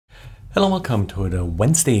Hello and welcome to the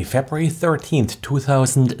Wednesday, February 13th,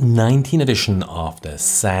 2019 edition of the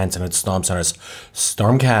SANS Internet Storm Center's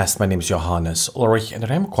Stormcast. My name is Johannes Ulrich and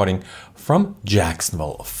I'm recording from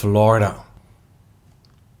Jacksonville, Florida.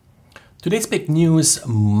 Today's big news,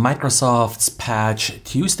 Microsoft's Patch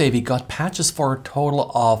Tuesday. We got patches for a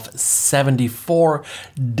total of 74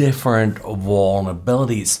 different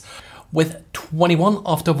vulnerabilities, with 21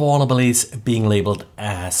 of the vulnerabilities being labeled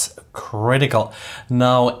as critical.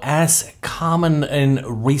 Now, as common in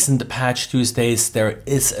recent Patch Tuesdays, there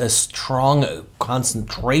is a strong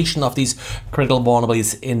concentration of these critical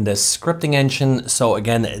vulnerabilities in the scripting engine. So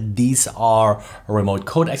again, these are remote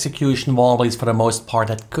code execution vulnerabilities for the most part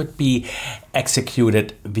that could be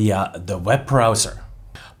executed via the web browser.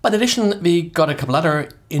 But in addition, we got a couple other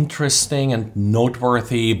interesting and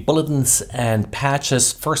noteworthy bulletins and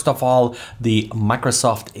patches. First of all, the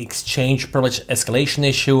Microsoft Exchange privilege escalation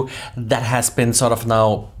issue that has been sort of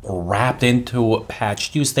now wrapped into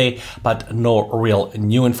Patch Tuesday, but no real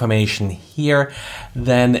new information here.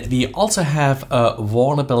 Then we also have a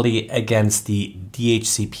vulnerability against the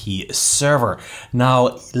DHCP server.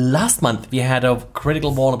 Now, last month we had a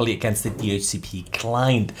critical vulnerability against the DHCP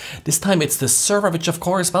client. This time it's the server, which of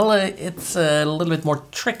course, well, it's a little bit more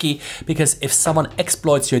tricky because if someone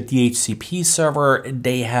exploits your DHCP server,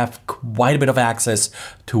 they have quite a bit of access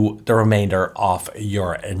to the remainder of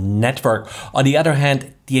your network. On the other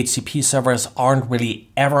hand, DHCP servers aren't really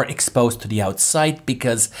ever exposed to the outside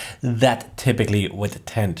because that typically would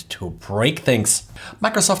tend to break things.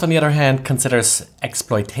 Microsoft, on the other hand, considers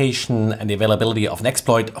exploitation and the availability of an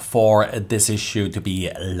exploit for this issue to be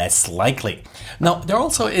less likely. Now, there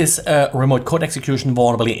also is a remote code execution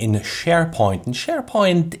vulnerability in SharePoint, and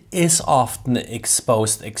SharePoint is often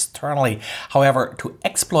exposed externally. However, to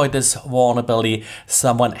exploit this vulnerability,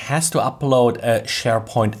 someone has to upload a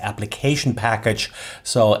SharePoint application package.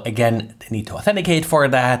 So again, they need to authenticate for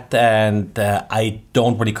that, and I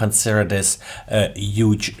don't really consider this a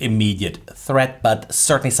huge immediate threat, but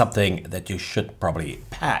certainly something that you should probably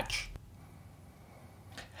patch.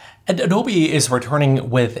 And Adobe is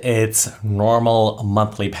returning with its normal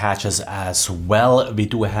monthly patches as well. We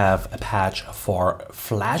do have a patch for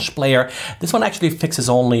Flash Player. This one actually fixes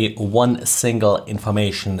only one single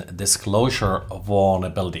information disclosure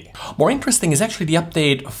vulnerability. More interesting is actually the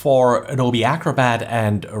update for Adobe Acrobat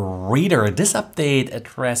and Reader. This update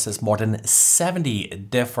addresses more than 70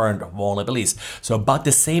 different vulnerabilities. So about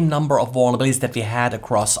the same number of vulnerabilities that we had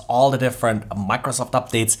across all the different Microsoft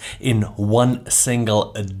updates in one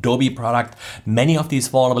single Adobe product. Many of these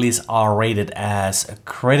vulnerabilities are rated as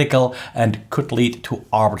critical and could lead to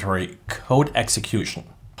arbitrary code execution.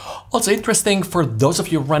 Also interesting, for those of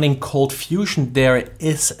you running Cold Fusion, there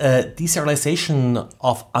is a deserialization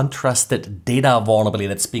of untrusted data vulnerability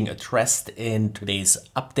that's being addressed in today's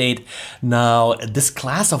update. Now, this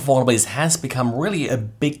class of vulnerabilities has become really a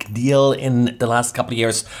big deal in the last couple of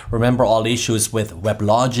years. Remember all the issues with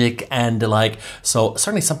WebLogic and the like. So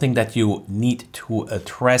certainly something that you need to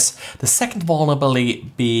address. The second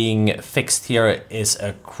vulnerability being fixed here is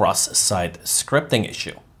a cross-site scripting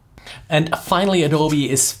issue. And finally, Adobe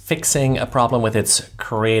is fixing a problem with its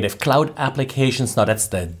Creative Cloud applications. Now that's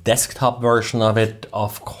the desktop version of it,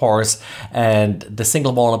 of course. And the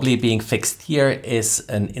single vulnerability being fixed here is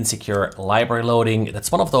an insecure library loading.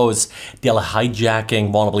 That's one of those DLL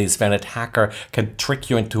hijacking vulnerabilities where an attacker can trick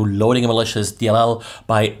you into loading a malicious DLL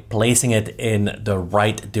by placing it in the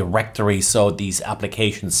right directory, so these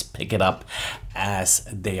applications pick it up as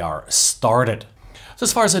they are started. So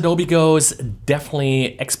as far as Adobe goes,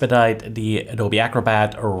 definitely expedite the Adobe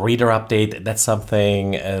Acrobat Reader update. That's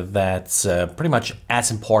something that's pretty much as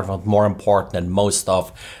important, more important than most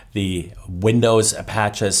of the Windows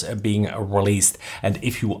patches being released. And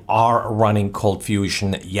if you are running Cold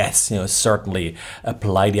Fusion, yes, certainly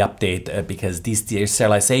apply the update because these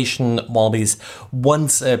deserialization vulnerabilities,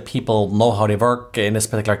 once people know how they work, in this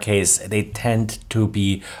particular case, they tend to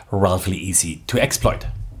be relatively easy to exploit.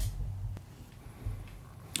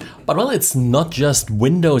 But well, it's not just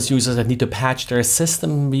Windows users that need to patch their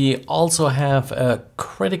system. We also have a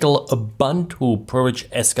critical Ubuntu privilege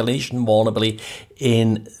escalation vulnerability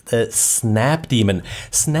in the Snap daemon.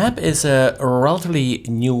 Snap is a relatively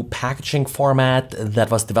new packaging format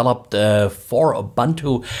that was developed for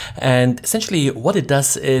Ubuntu. And essentially what it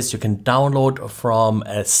does is you can download from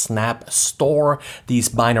a Snap store these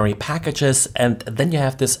binary packages, and then you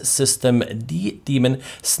have this system daemon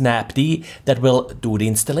snapd that will do the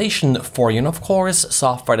installation for you. And of course,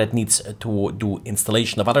 software that needs to do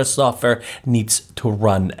installation of other software needs to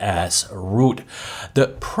run as root. The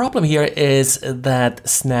problem here is that that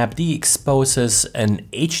Snapd exposes an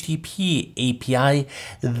HTTP API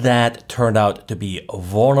that turned out to be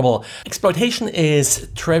vulnerable. Exploitation is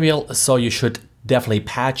trivial, so you should definitely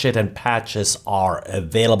patch it, and patches are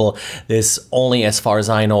available. This only, as far as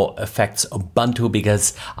I know, affects Ubuntu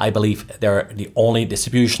because I believe they're the only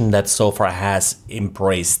distribution that so far has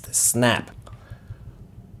embraced Snap.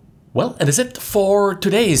 Well, that is it for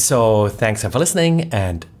today. So thanks for listening,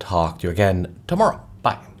 and talk to you again tomorrow.